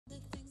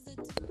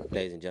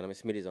Ladies and gentlemen,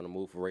 Smitty's on the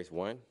move for race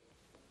 1.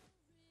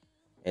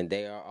 And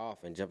they are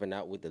off, and jumping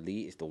out with the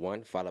lead is the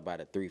 1, followed by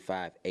the 3,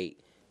 5,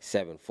 8,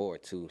 7, 4,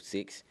 2,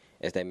 6.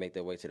 As they make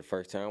their way to the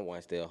first turn,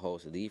 1 still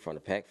holds the lead from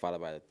the pack,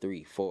 followed by the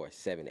 3, 4,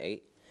 7,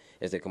 8.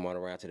 As they come on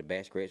around to the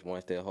back stretch,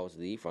 1 still holds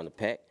the lead from the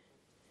pack,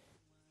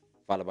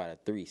 followed by the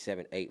 3,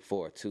 7, 8,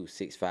 4, 2,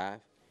 6, 5.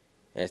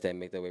 As they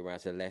make their way around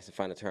to the last and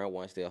final turn,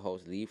 1 still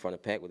holds the lead from the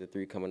pack with the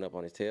 3 coming up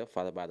on his tail,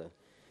 followed by the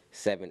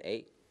 7,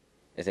 8.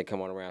 As they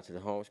come on around to the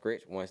home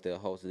stretch, 1 still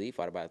holds the lead,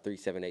 followed by the 3,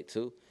 7, 8,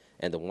 2.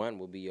 And the 1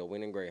 will be your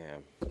winning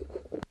Greyhound.